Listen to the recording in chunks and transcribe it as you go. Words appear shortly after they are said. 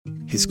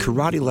his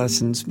karate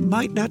lessons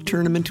might not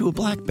turn him into a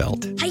black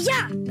belt.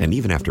 Hi-ya! And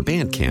even after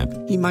band camp,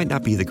 he might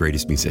not be the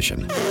greatest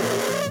musician.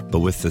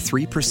 But with the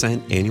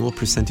 3% annual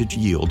percentage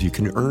yield you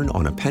can earn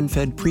on a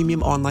PenFed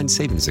premium online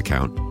savings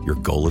account, your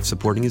goal of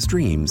supporting his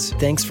dreams...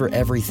 Thanks for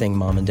everything,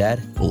 Mom and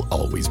Dad. ...will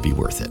always be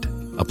worth it.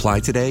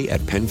 Apply today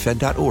at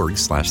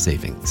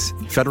PenFed.org/savings.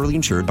 Federally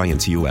insured by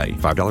NCUA.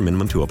 $5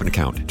 minimum to open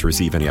account. To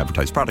receive any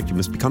advertised product, you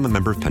must become a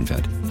member of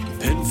PenFed.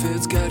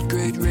 PenFed's got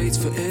great rates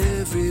for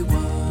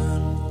everyone.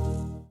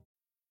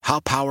 How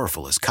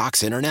powerful is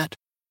Cox Internet?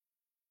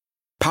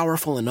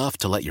 Powerful enough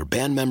to let your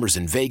band members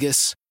in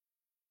Vegas,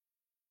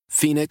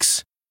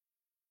 Phoenix,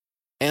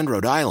 and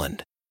Rhode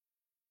Island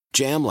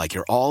jam like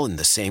you're all in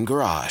the same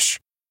garage.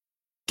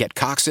 Get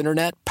Cox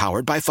Internet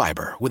powered by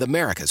fiber with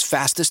America's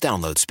fastest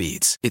download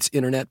speeds. It's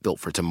internet built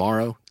for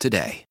tomorrow,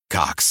 today.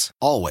 Cox,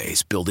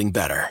 always building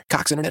better.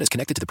 Cox Internet is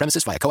connected to the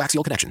premises via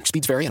coaxial connection.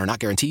 Speeds vary and are not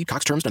guaranteed.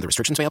 Cox terms and other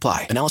restrictions may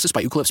apply. Analysis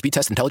by Ookla Speed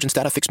Test Intelligence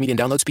Data. Fixed median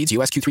download speeds.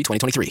 US Q3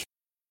 2023.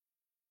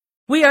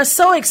 We are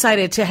so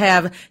excited to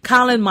have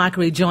Colin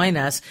Mochrie join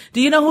us.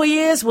 Do you know who he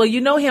is? Well,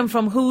 you know him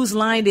from Whose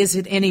Line Is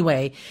It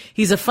Anyway?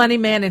 He's a funny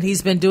man, and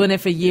he's been doing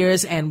it for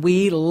years, and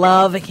we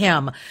love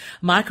him.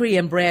 Mochrie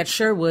and Brad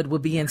Sherwood will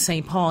be in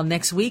St. Paul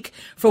next week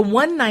for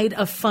one night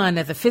of fun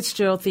at the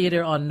Fitzgerald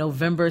Theater on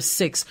November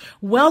 6th.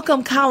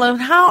 Welcome, Colin.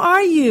 How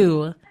are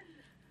you?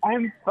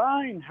 I'm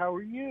fine. How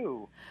are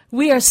you?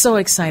 We are so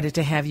excited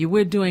to have you.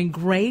 We're doing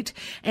great.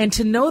 And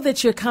to know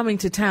that you're coming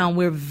to town,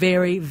 we're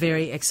very,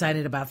 very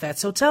excited about that.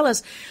 So tell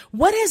us,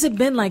 what has it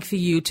been like for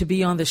you to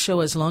be on the show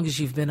as long as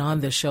you've been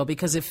on the show?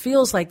 Because it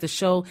feels like the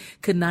show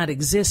could not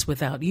exist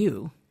without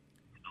you.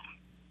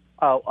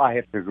 Oh, I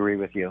have to agree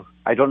with you.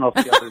 I don't know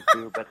if the others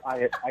do, but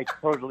I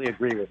totally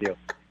agree with you.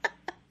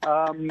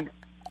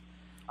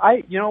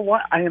 You know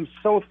what? I am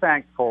so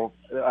thankful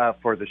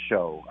for the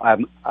show.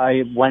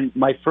 When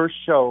my first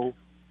show,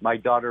 my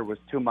daughter was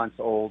 2 months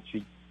old.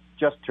 She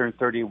just turned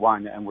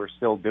 31, and we're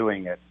still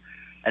doing it.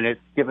 And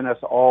it's given us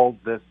all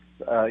this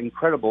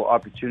incredible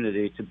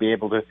opportunity to be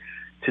able to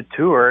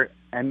tour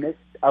and make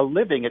a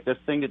living at this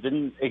thing that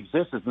didn't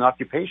exist as an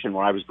occupation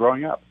when I was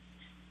growing up.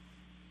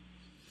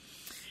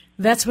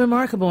 That's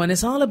remarkable, and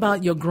it's all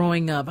about your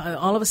growing up.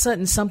 All of a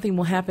sudden, something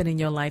will happen in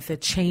your life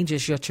that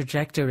changes your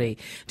trajectory.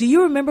 Do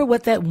you remember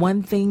what that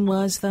one thing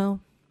was, though?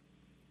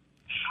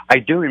 I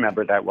do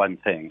remember that one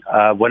thing.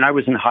 When I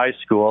was in high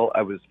school,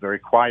 I was very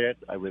quiet.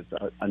 I was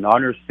an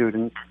honors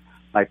student.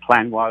 My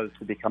plan was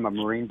to become a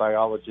marine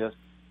biologist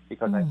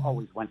because I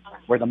always went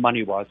where the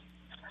money was.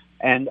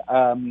 And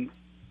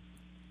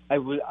I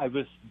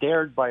was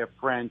dared by a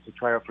friend to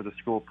try out for the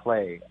school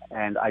play,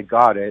 and I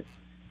got it,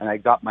 and I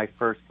got my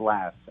first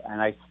laugh.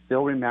 And I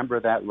still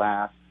remember that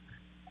laugh,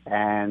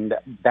 and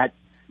that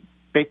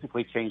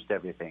basically changed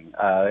everything.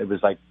 It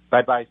was like,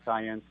 bye-bye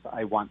science,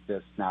 I want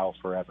this now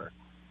forever.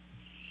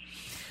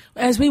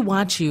 As we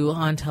watch you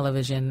on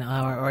television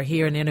or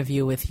hear an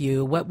interview with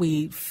you, what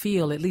we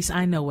feel, at least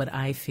I know what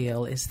I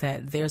feel, is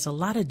that there's a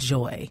lot of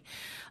joy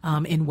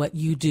in what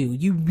you do.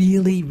 You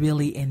really,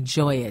 really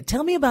enjoy it.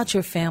 Tell me about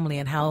your family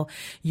and how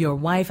your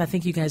wife, I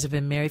think you guys have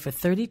been married for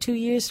 32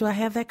 years. Do I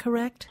have that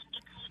correct?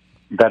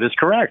 That is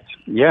correct,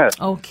 yes.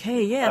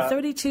 Okay, yeah,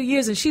 32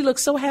 years, and she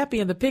looks so happy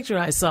in the picture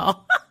I saw.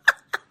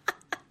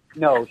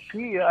 No,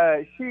 she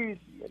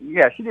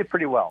did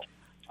pretty well.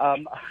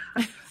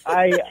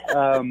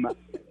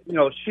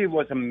 She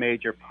was a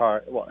major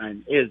part,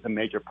 and is a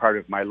major part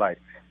of my life.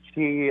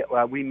 We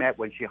met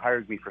when she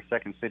hired me for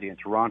Second City in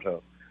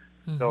Toronto.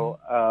 Mm-hmm.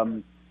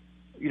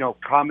 So,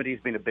 comedy's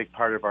been a big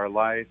part of our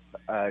life.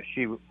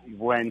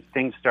 When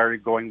things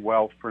started going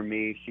well for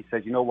me, she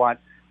said, you know what,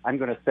 I'm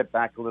going to sit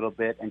back a little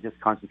bit and just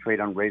concentrate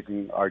on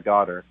raising our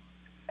daughter,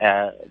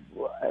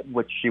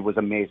 which she was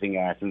amazing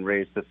at, and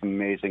raised this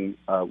amazing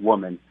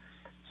woman.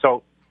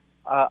 So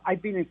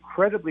I've been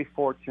incredibly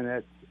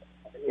fortunate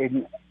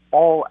in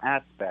all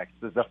aspects.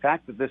 The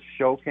fact that this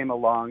show came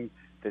along,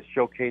 that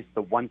showcased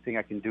the one thing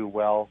I can do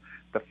well,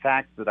 the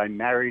fact that I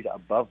married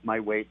above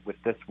my weight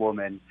with this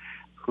woman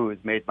who has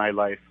made my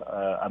life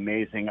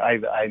amazing.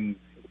 I'm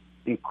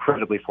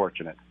incredibly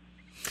fortunate.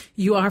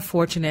 You are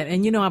fortunate.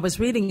 And, I was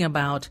reading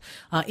about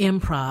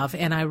improv,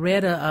 and I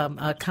read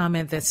a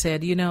comment that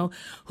said,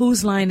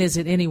 Whose Line Is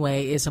It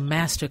Anyway is a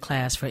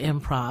masterclass for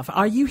improv.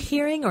 Are you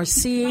hearing or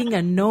seeing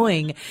and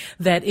knowing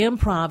that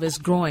improv is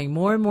growing?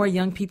 More and more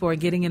young people are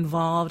getting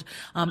involved.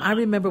 I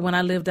remember when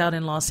I lived out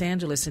in Los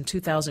Angeles in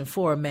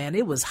 2004, man,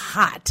 it was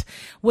hot.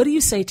 What do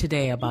you say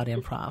today about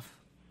improv?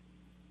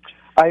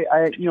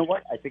 You know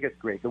what? I think it's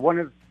great. One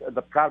of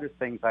the proudest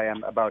things I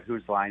am about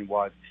Whose Line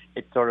was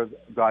it sort of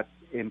got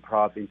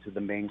improv into the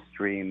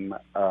mainstream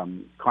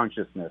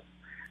consciousness.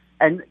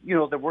 And,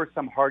 there were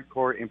some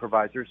hardcore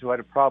improvisers who had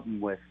a problem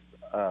with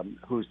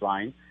Whose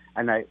Line,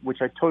 which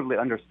I totally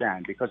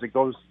understand because it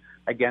goes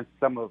against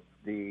some of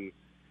the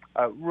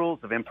rules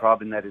of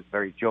improv in that it's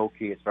very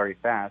jokey, it's very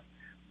fast.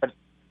 But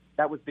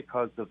that was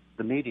because of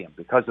the medium,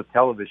 because of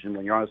television.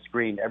 When you're on a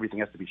screen, everything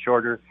has to be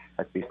shorter,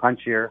 has to be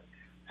punchier.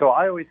 So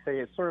I always say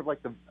it's sort of like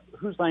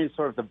Whose Line is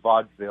sort of the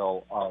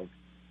vaudeville of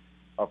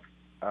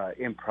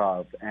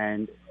improv,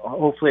 and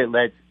hopefully it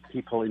led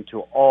people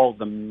into all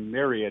the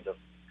myriad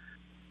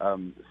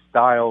of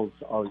styles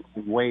or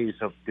ways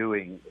of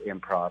doing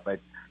improv. I've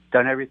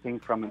done everything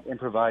from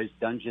improvised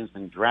Dungeons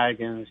and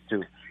Dragons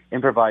to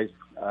improvised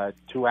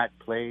two-act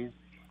plays.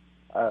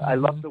 I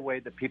love the way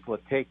that people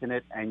have taken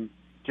it and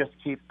just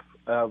keep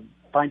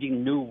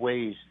finding new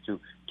ways to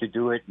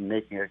do it and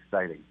making it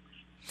exciting.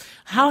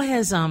 How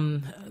has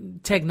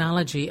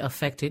technology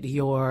affected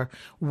your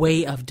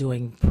way of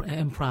doing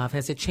improv?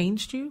 Has it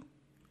changed you?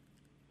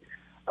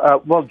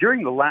 Well,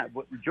 during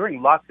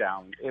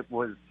lockdown, it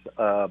was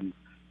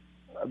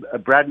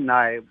Brad and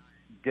I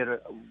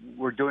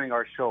were doing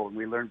our show, and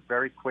we learned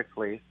very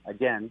quickly.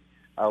 Again,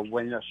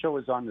 when a show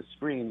is on the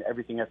screen,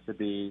 everything has to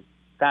be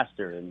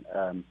faster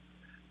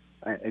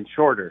and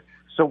shorter.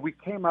 So we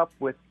came up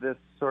with this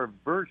sort of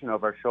version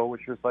of our show,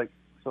 which was like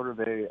sort of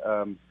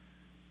an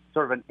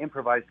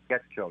improvised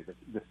sketch show.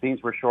 The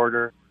scenes were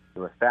shorter,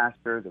 they were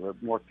faster, they were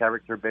more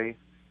character-based.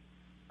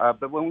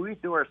 But when we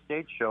do our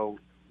stage show,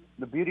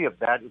 the beauty of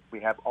that is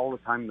we have all the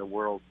time in the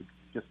world to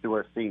just do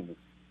our scenes.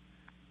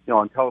 You know,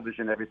 on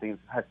television, everything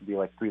has to be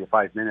like 3 to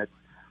 5 minutes.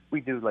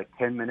 We do like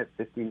 10-minute,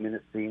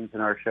 15-minute scenes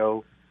in our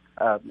show.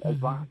 As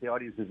long as the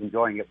audience is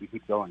enjoying it, we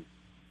keep going.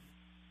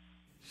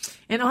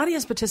 And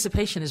audience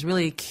participation is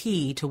really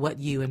key to what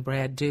you and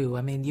Brad do.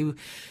 I mean,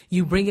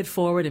 you bring it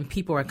forward and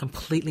people are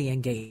completely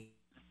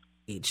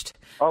engaged.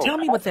 Tell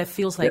me what that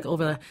feels like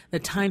over the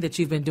time that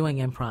you've been doing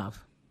improv.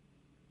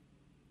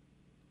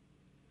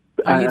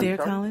 Are you there,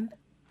 Colin?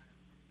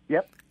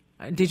 Yep.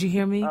 Did you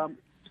hear me?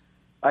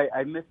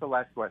 I missed the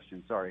last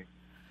question. Sorry.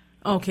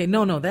 Okay,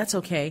 no, that's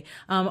okay.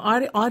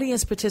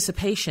 Audience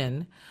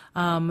participation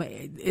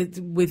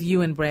with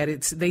you and Brad,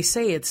 they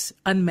say it's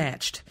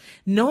unmatched.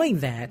 Knowing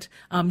that,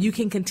 you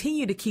can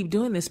continue to keep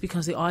doing this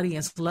because the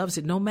audience loves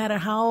it. No matter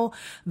how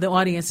the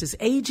audience is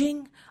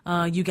aging,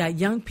 you got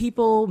young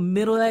people,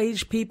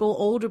 middle-aged people,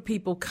 older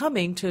people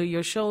coming to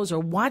your shows or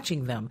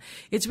watching them.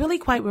 It's really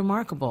quite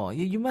remarkable.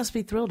 You must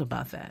be thrilled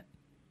about that.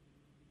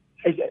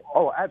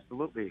 Oh,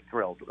 absolutely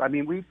thrilled. I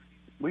mean,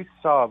 we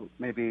saw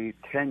maybe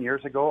 10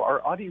 years ago,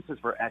 our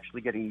audiences were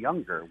actually getting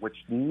younger, which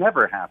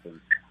never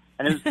happens.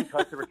 And it was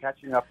because they were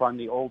catching up on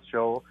the old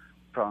show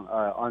from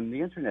on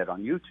the internet,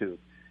 on YouTube.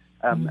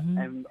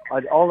 And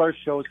on all our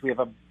shows, we have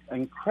an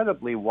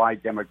incredibly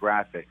wide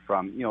demographic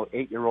from,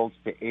 8-year-olds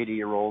to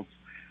 80-year-olds.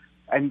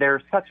 And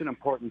they're such an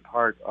important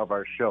part of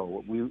our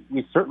show.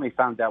 We certainly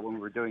found that when we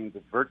were doing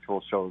the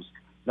virtual shows,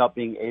 not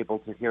being able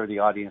to hear the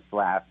audience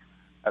laugh,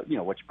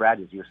 which Brad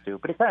is used to,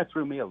 but it kind of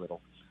threw me a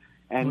little.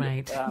 And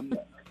right.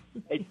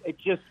 It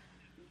just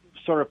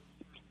sort of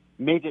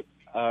made it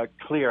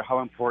clear how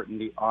important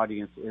the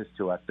audience is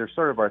to us. They're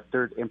sort of our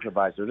third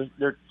improviser.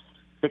 They're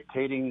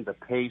dictating the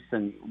pace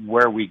and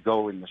where we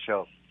go in the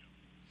show.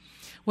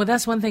 Well,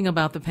 that's one thing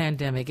about the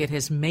pandemic. It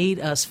has made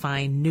us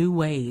find new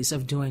ways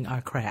of doing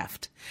our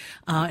craft.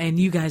 And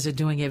you guys are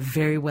doing it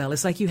very well.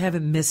 It's like you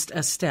haven't missed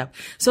a step.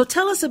 So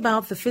tell us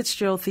about the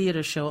Fitzgerald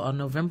Theater Show on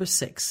November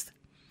 6th.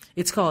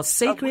 It's called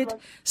Sacred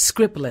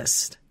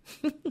Scriptless.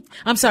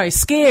 I'm sorry,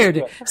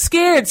 Scared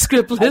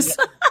Scriptless.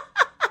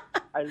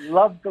 I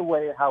love the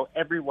way how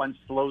everyone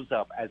slows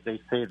up as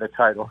they say the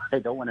title. I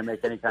don't want to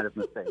make any kind of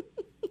mistake.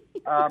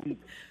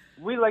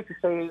 We like to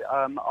say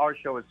our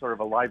show is sort of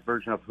a live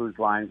version of Whose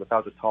Line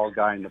without the tall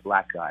guy and the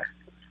black guy.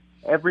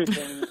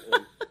 Everything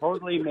is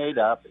totally made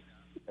up.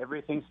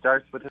 Everything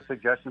starts with a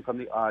suggestion from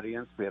the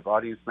audience. We have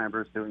audience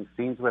members doing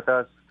scenes with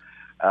us.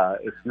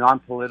 It's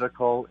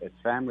non-political. It's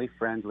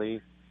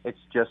family-friendly. It's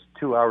just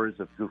 2 hours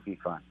of goofy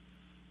fun.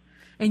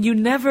 And you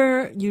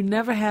never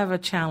have a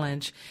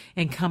challenge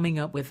in coming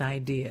up with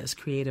ideas,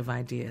 creative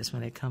ideas,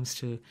 when it comes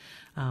to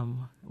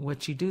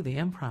what you do, the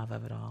improv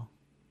of it all.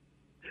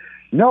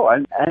 No,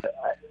 and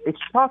it's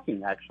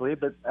shocking, actually,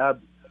 but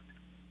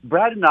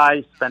Brad and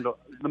I spend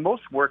the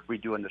most work we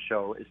do in the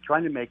show is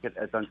trying to make it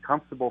as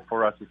uncomfortable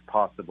for us as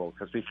possible,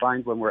 because we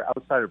find when we're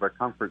outside of our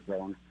comfort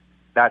zone,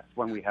 that's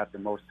when we have the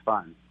most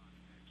fun.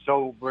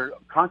 So we're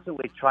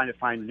constantly trying to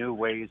find new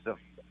ways of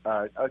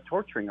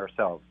torturing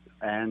ourselves,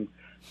 and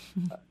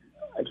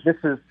this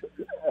is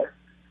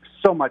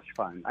so much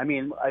fun. I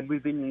mean,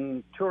 we've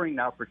been touring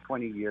now for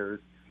 20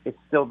 years. It's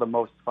still the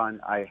most fun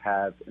I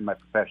have in my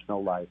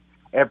professional life.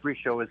 Every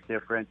show is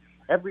different.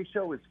 Every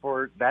show is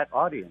for that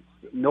audience.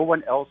 No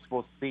one else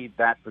will see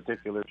that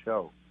particular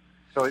show.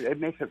 So it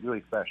makes it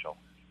really special.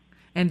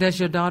 And does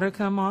your daughter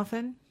come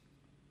often?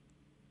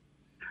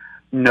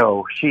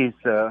 No, she's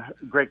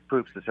Greg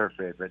Proops is her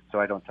favorite, so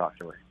I don't talk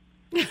to her.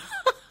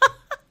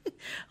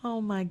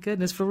 Oh, my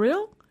goodness. For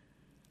real?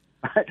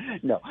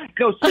 No,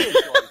 she enjoys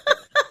it,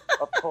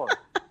 of course.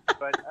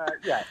 But,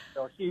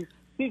 so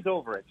she's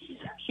over it.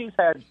 She's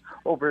had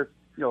over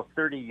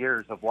 30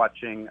 years of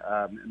watching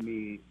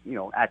me,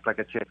 act like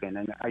a chicken,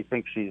 and I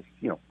think she's,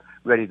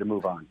 ready to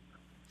move on.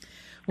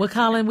 Well,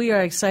 Colin, we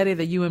are excited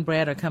that you and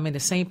Brad are coming to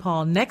St.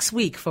 Paul next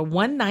week for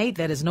one night.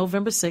 That is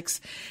November 6th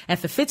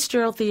at the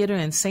Fitzgerald Theater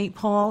in St.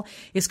 Paul.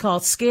 It's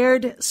called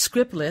Scared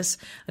Scriptless.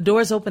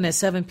 Doors open at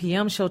 7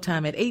 p.m.,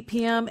 showtime at 8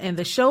 p.m., and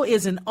the show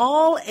is an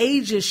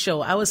all-ages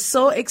show. I was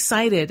so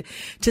excited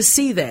to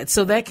see that.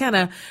 So that kind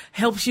of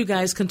helps you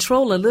guys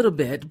control a little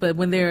bit, but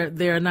when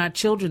there are not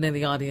children in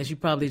the audience, you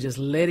probably just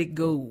let it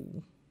go.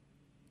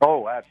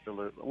 Oh,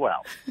 absolutely.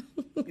 Well,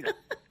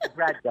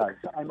 Brad does.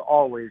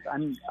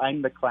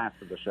 I'm the class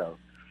of the show.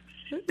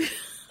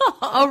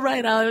 All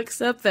right, I'll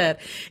accept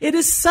that. It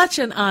is such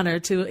an honor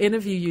to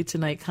interview you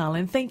tonight,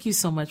 Colin. Thank you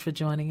so much for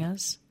joining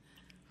us.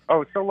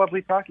 Oh, it's so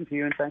lovely talking to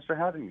you, and thanks for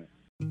having me.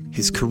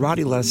 His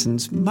karate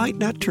lessons might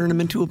not turn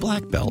him into a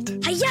black belt.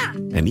 Hi-ya!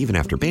 And even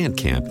after band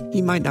camp,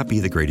 he might not be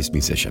the greatest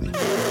musician.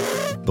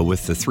 But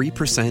with the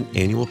 3%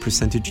 annual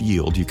percentage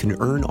yield you can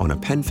earn on a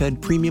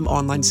PenFed premium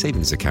online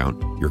savings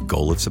account, your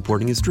goal of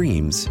supporting his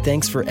dreams...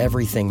 Thanks for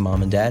everything,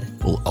 Mom and Dad.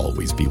 ...will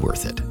always be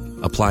worth it.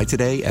 Apply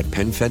today at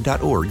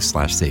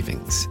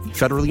PenFed.org/savings.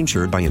 Federally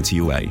insured by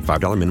NCUA.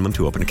 $5 minimum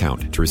to open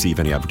account. To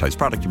receive any advertised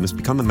product, you must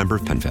become a member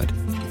of PenFed.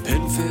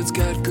 PenFed's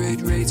got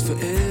great rates for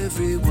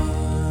everyone.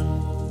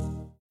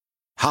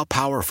 How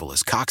powerful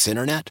is Cox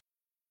Internet?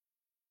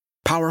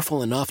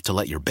 Powerful enough to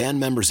let your band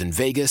members in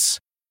Vegas,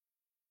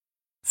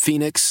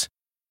 Phoenix,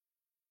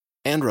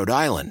 and Rhode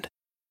Island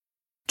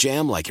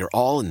jam like you're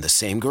all in the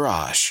same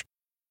garage.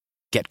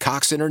 Get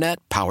Cox Internet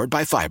powered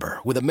by fiber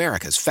with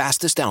America's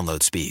fastest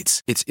download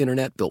speeds. It's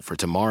internet built for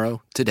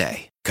tomorrow,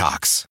 today.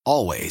 Cox,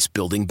 always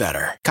building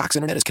better. Cox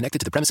Internet is connected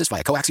to the premises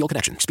via coaxial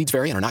connection. Speeds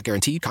vary and are not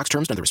guaranteed. Cox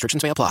terms and other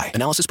restrictions may apply.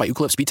 Analysis by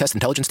Ookla of Speed Test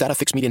Intelligence Data.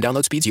 Fixed median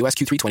download speeds. US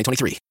Q3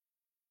 2023.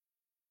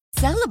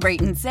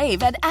 Celebrate and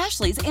save at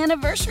Ashley's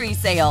Anniversary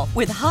Sale.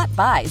 With Hot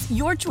Buys,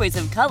 your choice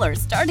of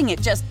colors starting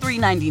at just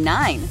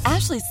 $3.99.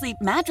 Ashley Sleep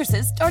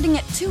mattresses starting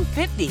at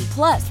 $2.50.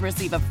 Plus,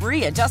 receive a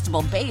free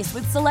adjustable base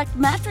with select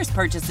mattress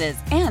purchases.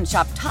 And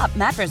shop top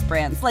mattress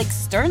brands like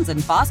Stearns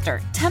 & Foster,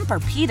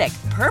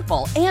 Tempur-Pedic,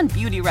 Purple, and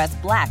Beautyrest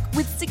Black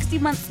with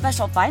 60-month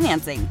special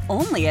financing.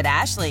 Only at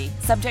Ashley.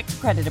 Subject to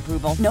credit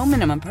approval. No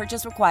minimum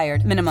purchase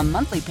required. Minimum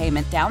monthly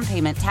payment, down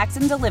payment, tax,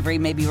 and delivery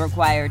may be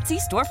required. See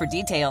store for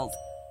details.